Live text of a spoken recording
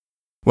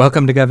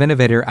Welcome to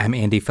GovInnovator. I'm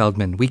Andy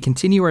Feldman. We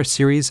continue our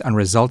series on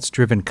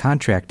results-driven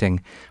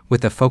contracting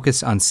with a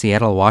focus on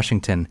Seattle,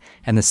 Washington,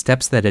 and the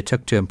steps that it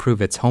took to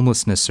improve its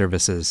homelessness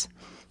services.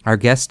 Our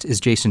guest is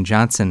Jason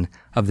Johnson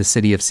of the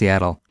City of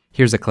Seattle.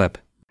 Here's a clip.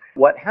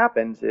 What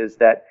happens is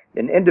that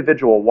an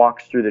individual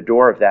walks through the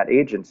door of that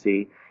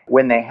agency.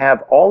 When they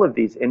have all of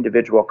these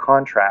individual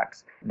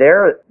contracts,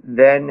 they're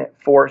then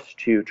forced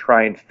to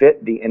try and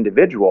fit the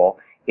individual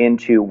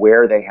into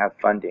where they have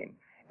funding.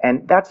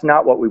 And that's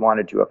not what we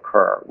wanted to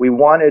occur. We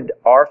wanted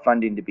our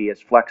funding to be as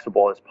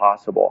flexible as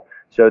possible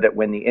so that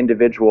when the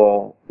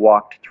individual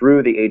walked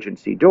through the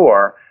agency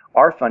door,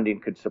 our funding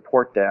could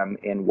support them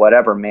in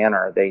whatever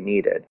manner they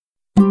needed.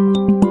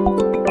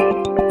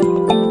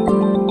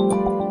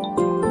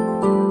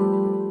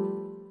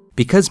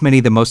 Because many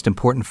of the most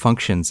important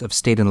functions of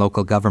state and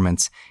local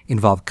governments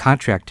involve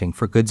contracting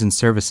for goods and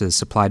services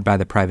supplied by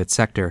the private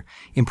sector,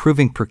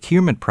 improving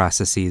procurement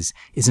processes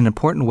is an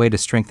important way to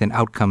strengthen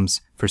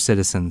outcomes for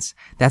citizens.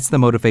 That's the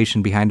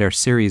motivation behind our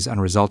series on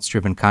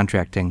results-driven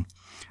contracting.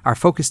 Our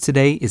focus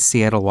today is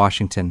Seattle,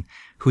 Washington,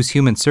 whose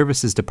Human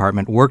Services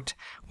Department worked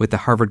with the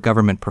Harvard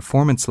Government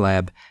Performance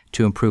Lab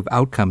to improve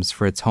outcomes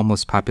for its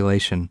homeless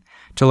population.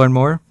 To learn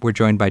more, we're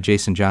joined by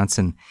Jason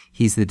Johnson.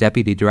 He's the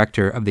Deputy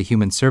Director of the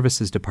Human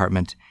Services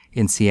Department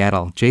in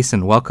Seattle.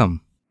 Jason,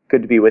 welcome.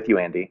 Good to be with you,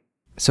 Andy.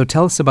 So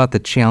tell us about the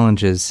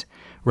challenges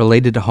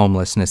related to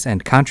homelessness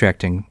and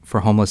contracting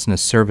for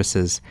homelessness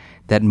services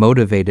that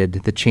motivated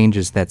the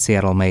changes that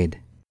Seattle made.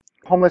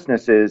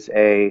 Homelessness is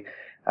a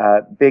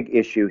big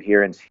issue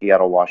here in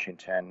Seattle,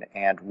 Washington,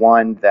 and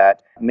one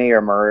that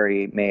Mayor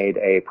Murray made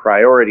a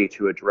priority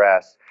to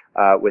address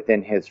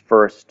within his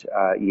first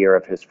year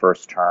of his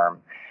first term.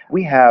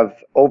 We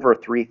have over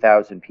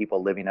 3,000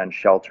 people living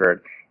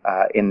unsheltered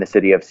in the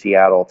city of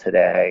Seattle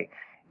today,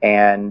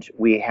 and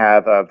we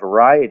have a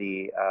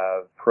variety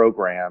of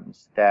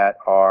programs that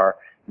are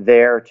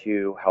there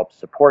to help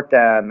support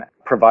them,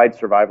 provide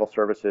survival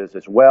services,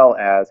 as well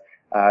as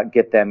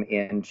get them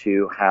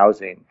into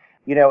housing.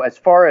 You know, as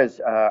far as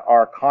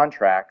our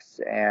contracts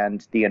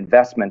and the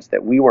investments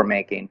that we were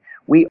making,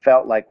 we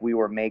felt like we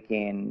were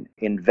making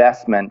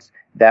investments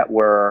that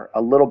were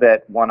a little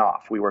bit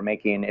one-off. We were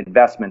making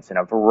investments in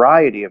a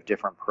variety of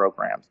different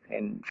programs.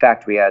 In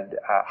fact, we had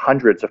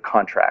hundreds of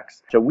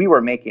contracts. So we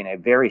were making a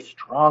very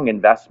strong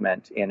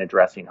investment in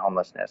addressing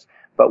homelessness,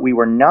 but we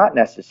were not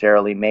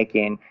necessarily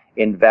making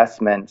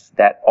investments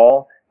that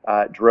all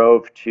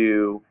drove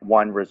to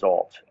one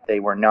result. They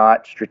were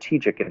not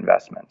strategic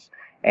investments.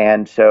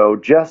 And so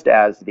just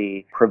as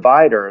the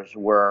providers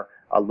were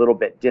a little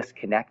bit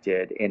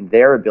disconnected in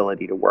their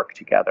ability to work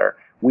together,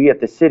 we at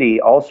the city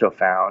also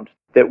found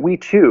that we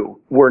too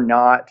were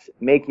not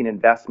making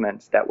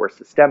investments that were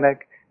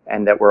systemic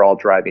and that were all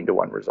driving to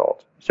one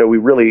result. So we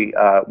really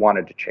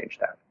wanted to change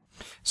that.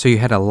 So you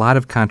had a lot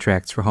of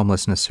contracts for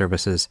homelessness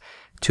services.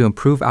 To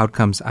improve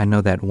outcomes, I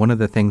know that one of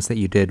the things that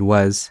you did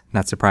was,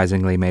 not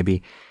surprisingly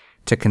maybe,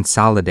 to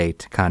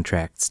consolidate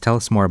contracts. Tell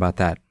us more about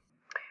that.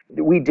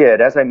 We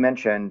did. As I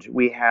mentioned,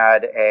 we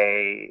had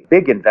a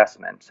big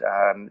investment.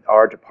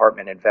 Our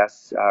department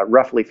invests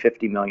roughly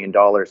 $50 million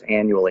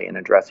annually in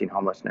addressing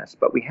homelessness.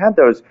 But we had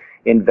those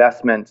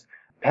investments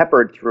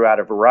peppered throughout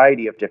a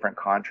variety of different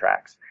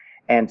contracts.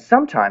 And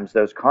sometimes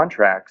those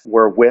contracts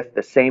were with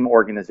the same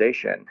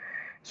organization.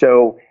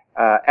 So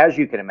as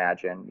you can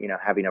imagine,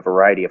 having a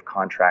variety of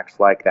contracts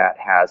like that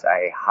has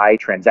a high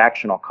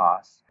transactional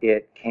cost.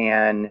 It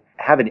can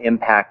have an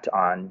impact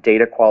on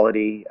data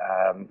quality.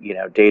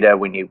 Data,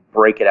 when you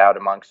break it out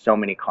amongst so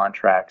many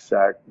contracts,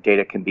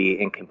 data can be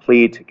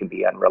incomplete, it can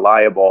be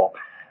unreliable.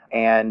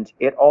 And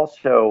it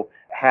also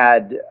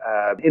had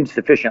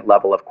insufficient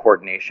level of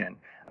coordination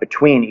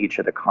between each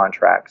of the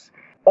contracts.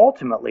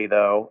 Ultimately,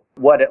 though,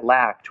 what it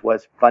lacked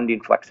was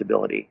funding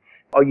flexibility.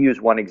 I'll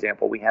use one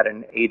example. We had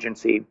an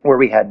agency where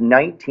we had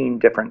 19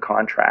 different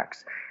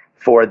contracts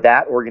for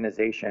that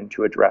organization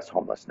to address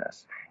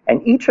homelessness.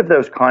 And each of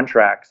those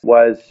contracts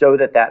was so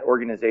that that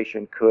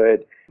organization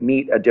could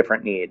meet a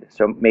different need.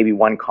 So maybe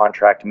one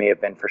contract may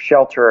have been for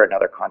shelter,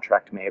 another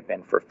contract may have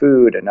been for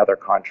food, another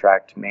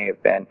contract may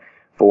have been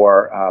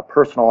for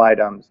personal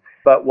items.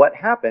 But what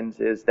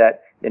happens is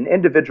that an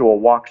individual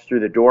walks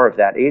through the door of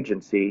that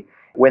agency.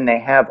 When they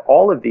have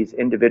all of these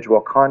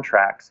individual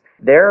contracts,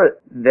 they're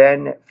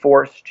then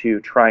forced to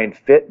try and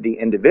fit the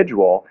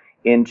individual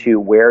into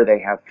where they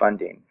have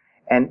funding.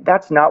 And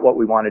that's not what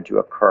we wanted to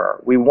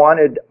occur. We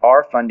wanted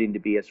our funding to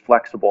be as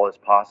flexible as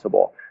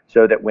possible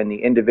so that when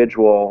the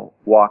individual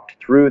walked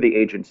through the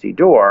agency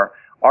door,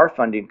 our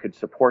funding could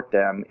support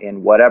them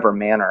in whatever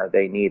manner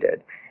they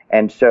needed.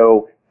 And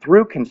so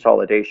through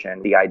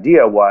consolidation, the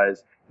idea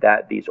was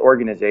that these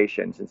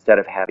organizations, instead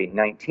of having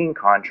 19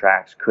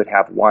 contracts, could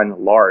have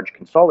one large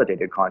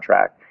consolidated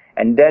contract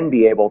and then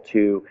be able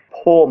to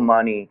pull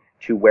money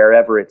to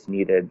wherever it's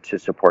needed to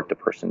support the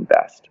person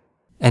best.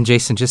 And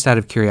Jason, just out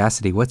of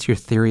curiosity, what's your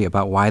theory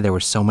about why there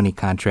were so many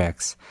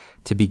contracts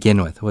to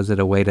begin with? Was it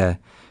a way to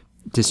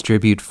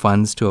distribute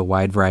funds to a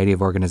wide variety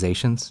of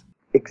organizations?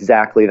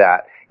 Exactly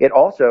that. It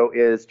also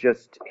is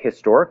just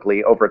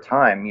historically over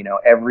time,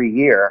 every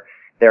year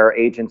there are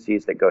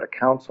agencies that go to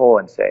council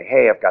and say,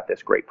 hey, I've got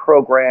this great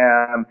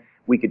program.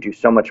 We could do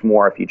so much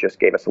more if you just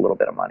gave us a little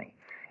bit of money.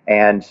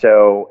 And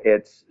so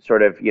it's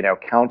sort of,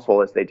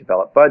 council, as they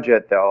develop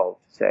budget, they'll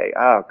say,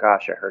 oh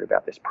gosh, I heard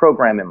about this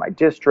program in my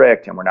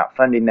district and we're not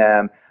funding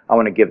them. I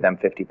want to give them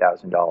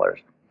 $50,000.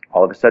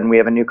 All of a sudden we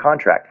have a new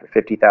contract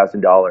for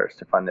 $50,000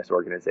 to fund this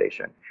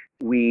organization.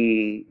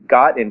 We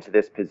got into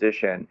this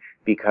position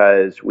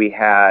because we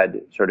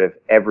had sort of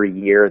every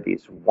year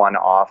these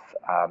one-off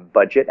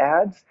budget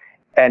ads.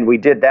 And we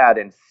did that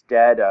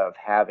instead of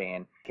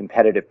having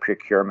competitive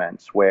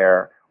procurements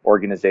where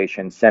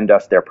organizations send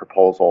us their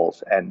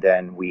proposals and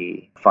then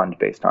we fund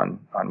based on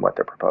what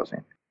they're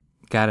proposing.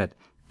 Got it.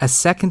 A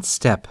second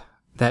step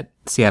that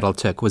Seattle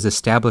took was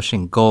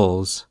establishing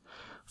goals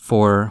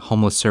for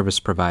homeless service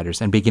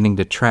providers and beginning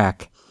to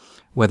track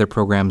whether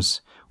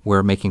programs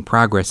were making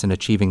progress in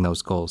achieving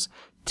those goals.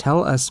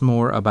 Tell us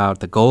more about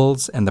the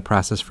goals and the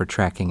process for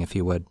tracking, if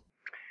you would.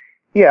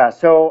 Yeah,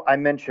 so I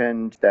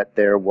mentioned that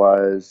there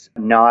was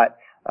not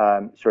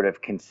sort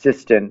of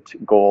consistent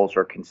goals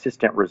or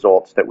consistent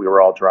results that we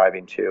were all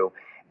driving to.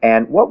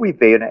 And what we've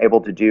been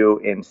able to do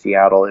in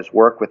Seattle is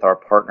work with our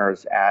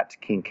partners at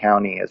King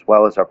County as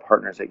well as our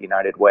partners at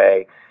United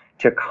Way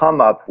to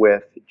come up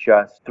with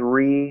just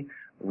 3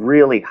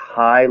 really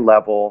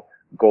high-level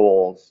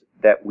goals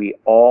that we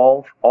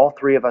all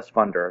 3 of us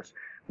funders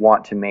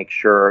want to make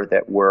sure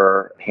that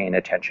we're paying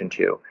attention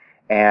to.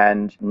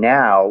 And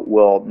now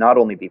we'll not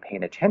only be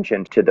paying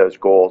attention to those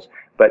goals,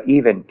 but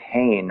even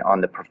paying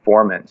on the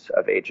performance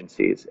of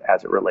agencies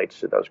as it relates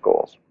to those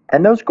goals.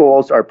 And those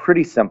goals are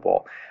pretty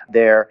simple.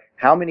 They're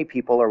how many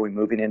people are we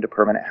moving into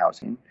permanent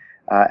housing?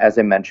 As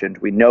I mentioned,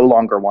 we no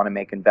longer want to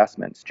make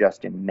investments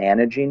just in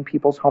managing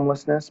people's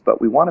homelessness, but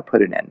we want to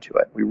put an end to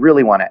it. We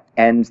really want to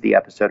end the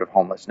episode of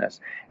homelessness.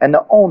 And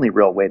the only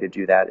real way to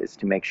do that is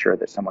to make sure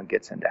that someone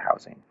gets into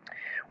housing.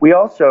 We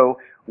also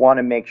want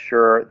to make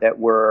sure that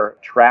we're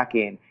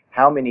tracking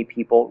how many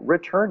people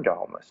return to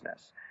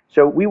homelessness.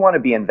 So we want to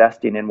be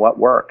investing in what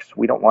works.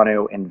 We don't want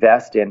to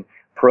invest in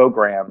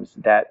programs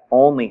that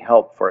only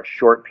help for a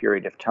short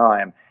period of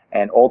time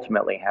and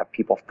ultimately have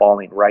people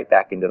falling right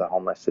back into the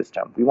homeless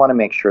system. We want to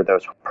make sure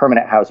those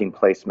permanent housing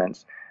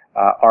placements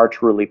are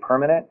truly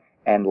permanent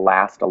and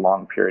last a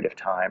long period of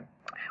time.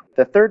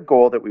 The third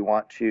goal that we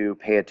want to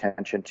pay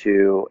attention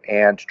to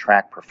and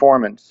track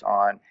performance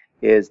on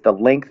is the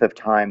length of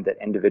time that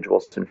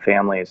individuals and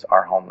families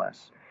are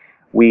homeless.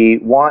 We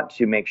want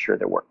to make sure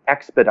that we're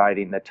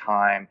expediting the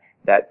time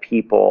that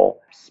people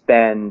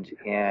spend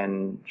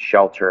in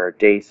shelter,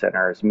 day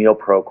centers, meal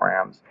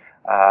programs,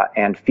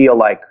 and feel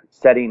like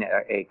setting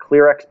a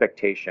clear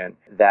expectation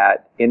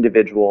that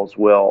individuals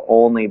will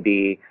only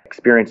be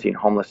experiencing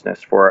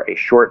homelessness for a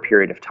short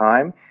period of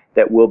time,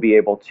 that we'll be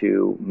able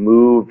to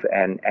move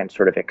and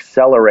sort of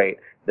accelerate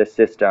the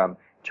system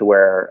to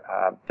where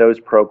those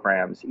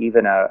programs,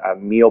 even a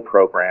meal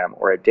program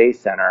or a day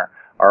center,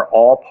 are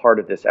all part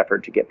of this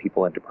effort to get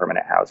people into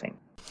permanent housing.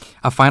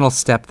 A final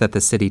step that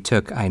the city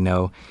took, I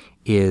know,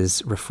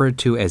 is referred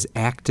to as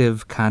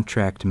active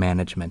contract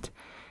management.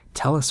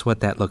 Tell us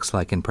what that looks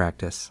like in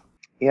practice.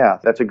 Yeah,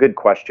 that's a good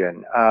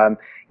question.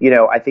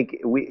 I think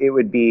it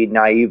would be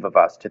naive of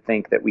us to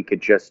think that we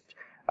could just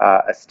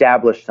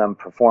establish some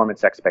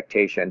performance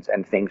expectations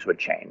and things would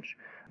change.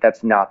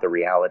 That's not the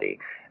reality.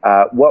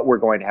 What we're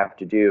going to have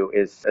to do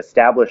is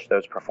establish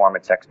those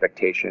performance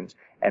expectations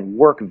and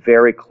work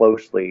very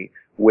closely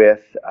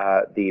with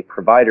the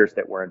providers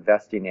that we're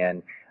investing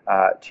in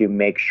to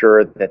make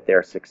sure that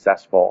they're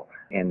successful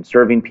in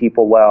serving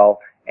people well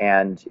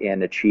and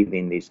in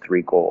achieving these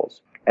 3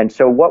 goals. And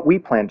so what we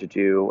plan to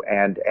do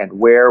and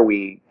where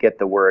we get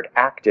the word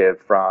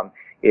active from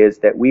is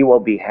that we will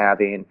be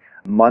having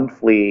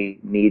monthly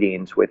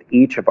meetings with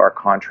each of our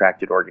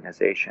contracted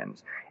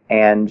organizations.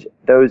 And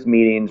those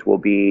meetings will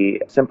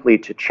be simply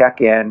to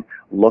check in,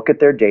 look at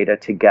their data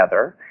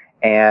together,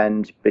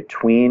 and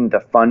between the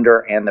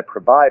funder and the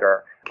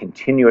provider,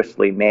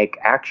 continuously make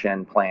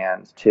action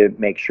plans to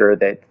make sure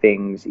that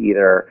things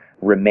either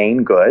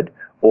remain good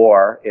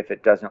or, if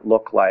it doesn't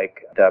look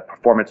like the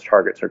performance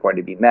targets are going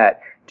to be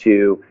met,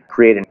 to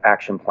create an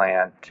action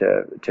plan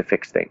to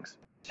fix things.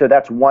 So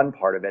that's one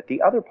part of it.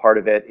 The other part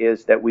of it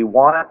is that we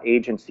want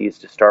agencies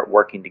to start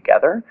working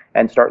together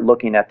and start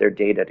looking at their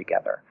data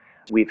together.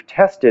 We've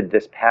tested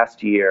this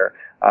past year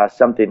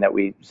something that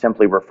we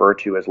simply refer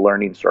to as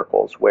learning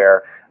circles,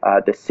 where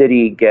the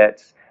city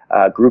gets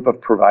a group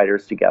of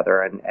providers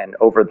together, and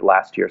over the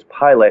last year's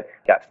pilot,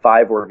 got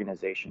 5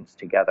 organizations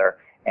together,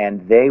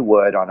 and they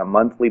would, on a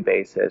monthly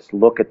basis,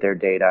 look at their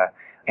data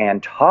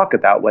and talk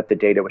about what the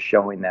data was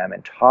showing them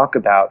and talk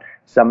about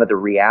some of the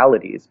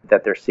realities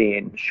that they're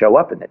seeing show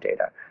up in the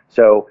data.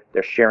 So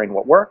they're sharing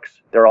what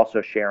works. They're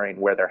also sharing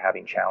where they're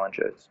having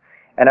challenges.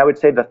 And I would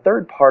say the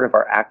third part of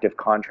our active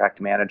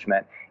contract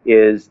management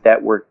is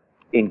that we're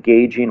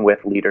engaging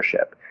with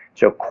leadership.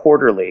 So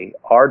quarterly,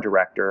 our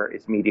director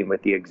is meeting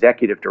with the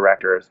executive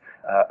directors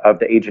of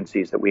the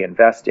agencies that we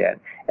invest in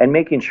and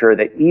making sure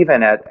that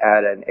even at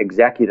an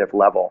executive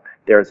level,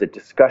 there's a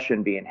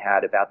discussion being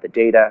had about the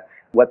data,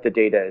 what the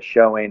data is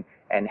showing,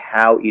 and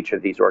how each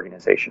of these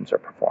organizations are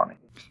performing.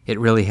 It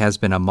really has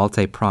been a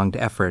multi-pronged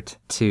effort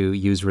to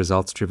use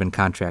results-driven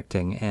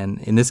contracting, and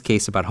in this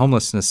case about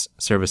homelessness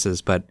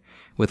services, but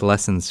with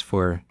lessons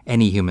for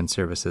any human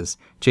services.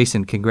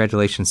 Jason,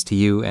 congratulations to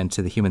you and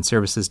to the Human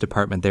Services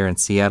Department there in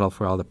Seattle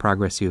for all the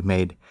progress you've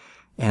made,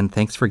 and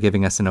thanks for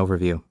giving us an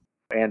overview.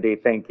 Andy,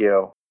 thank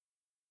you.